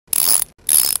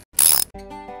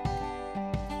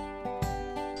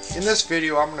In this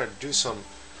video I'm going to do some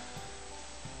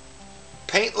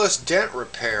paintless dent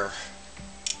repair,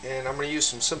 and I'm going to use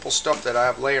some simple stuff that I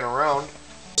have laying around.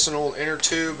 It's an old inner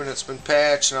tube and it's been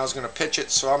patched, and I was going to pitch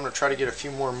it, so I'm going to try to get a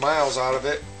few more miles out of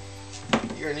it.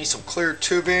 You're going to need some clear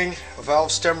tubing, a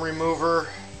valve stem remover,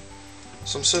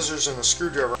 some scissors, and a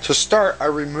screwdriver. To start, I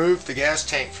removed the gas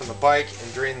tank from the bike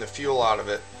and drained the fuel out of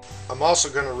it. I'm also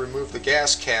going to remove the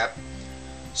gas cap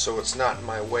so it's not in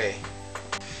my way.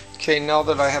 Okay, now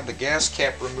that I have the gas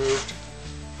cap removed,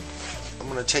 I'm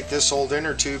going to take this old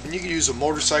inner tube, and you can use a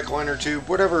motorcycle inner tube,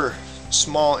 whatever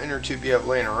small inner tube you have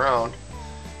laying around,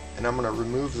 and I'm going to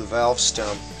remove the valve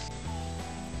stem.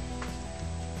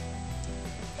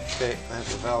 Okay, I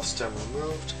have the valve stem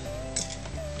removed.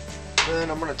 Then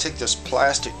I'm going to take this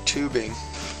plastic tubing,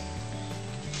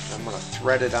 I'm going to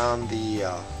thread it on the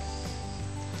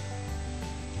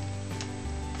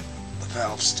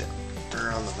valve stem, or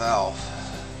on the valve.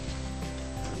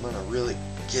 I'm going to really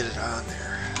get it on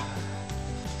there.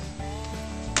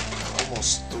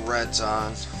 Almost threads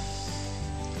on.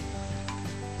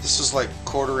 This is like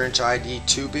 1/4 inch ID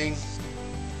tubing,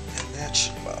 and that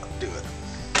should about do it.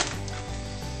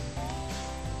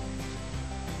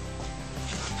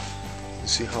 You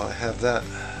see how I have that?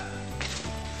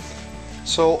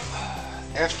 So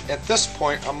at this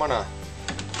point I'm going to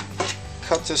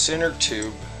cut this inner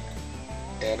tube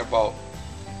at about,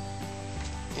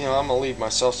 I'm going to leave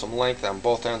myself some length on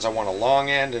both ends. I want a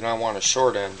long end and I want a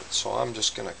short end, so I'm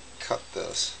just going to cut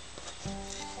this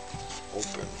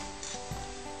open.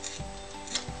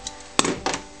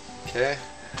 Okay,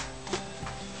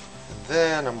 and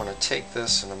then I'm going to take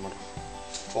this and I'm going to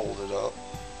fold it up.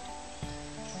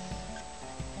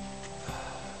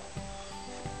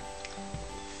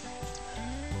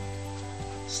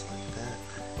 Just like that.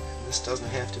 And this doesn't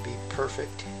have to be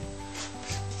perfect.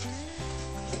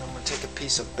 And then I'm going to take a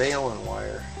piece of baling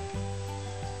wire.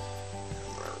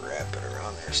 I'm going to wrap it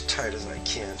around there as tight as I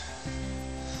can.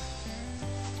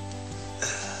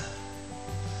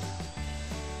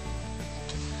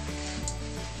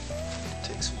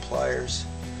 Take some pliers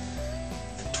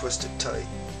and twist it tight.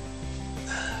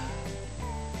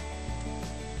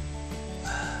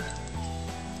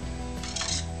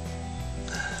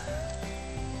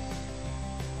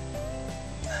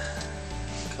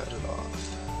 Cut it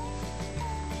off.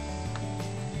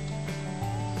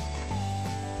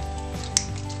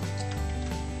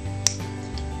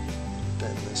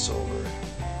 Bend this over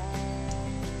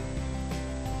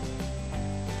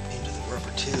into the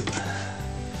rubber tube.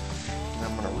 And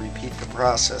I'm going to repeat the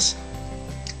process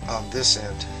on this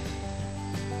end.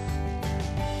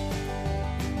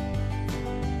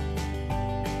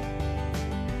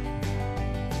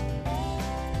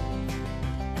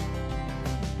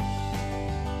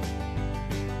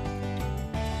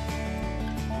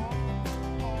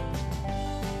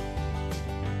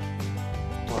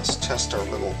 Let's test our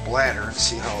little bladder and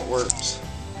see how it works.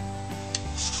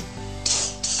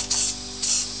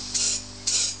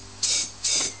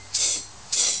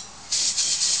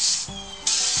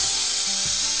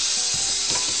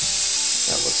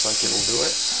 That looks like it'll do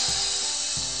it.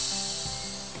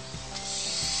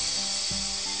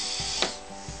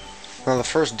 Now the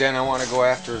first dent I want to go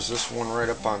after is this one right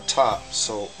up on top.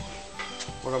 So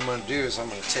what I'm going to do is I'm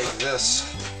going to take this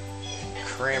and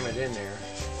cram it in there.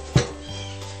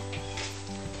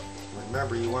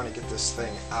 Remember, you want to get this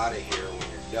thing out of here when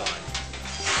you're done.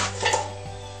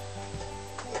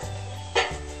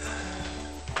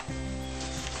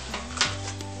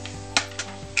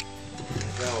 I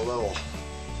got a little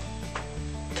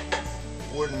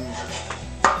wooden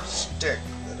stick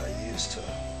that I use to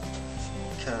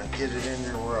kind of get it in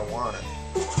there where I want it.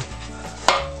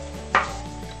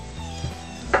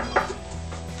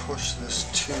 Push this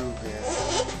tube in.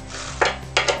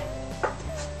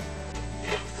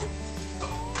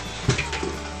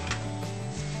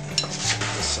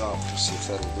 Off to see if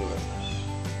that'll do it.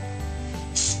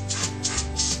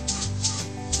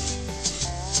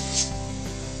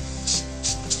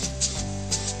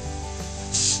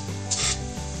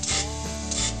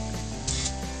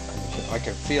 I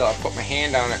can feel, I put my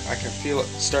hand on it, I can feel it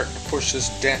starting to push this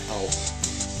dent out.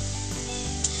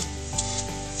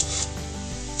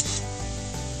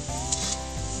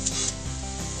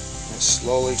 And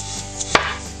slowly,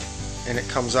 and it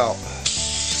comes out.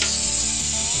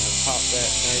 Pop that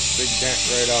nice big dent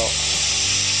right out,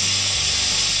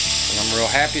 and I'm real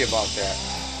happy about that.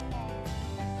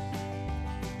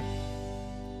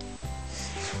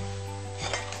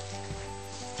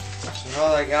 So now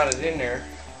that I got it in there,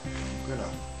 I'm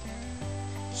gonna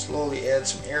slowly add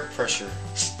some air pressure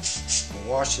and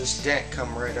watch this dent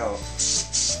come right out.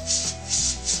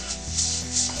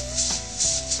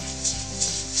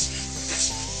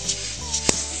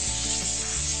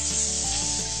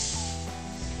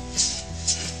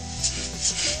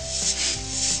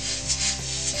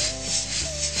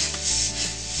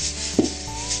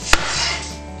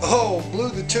 Oh, blew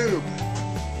the tube.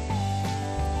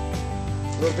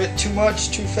 A little bit too much,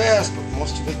 too fast, but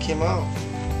most of it came out.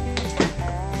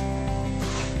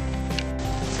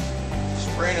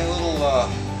 Spraying a little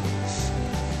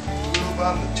lube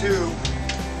on the tube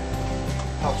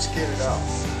helps get it out.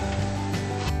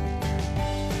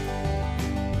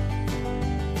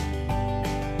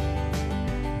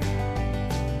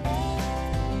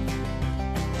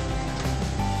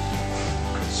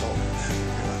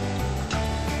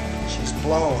 She's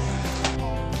blown.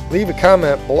 Leave a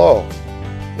comment below.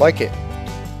 Like it.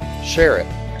 Share it.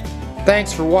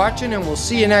 Thanks for watching, and we'll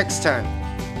see you next time.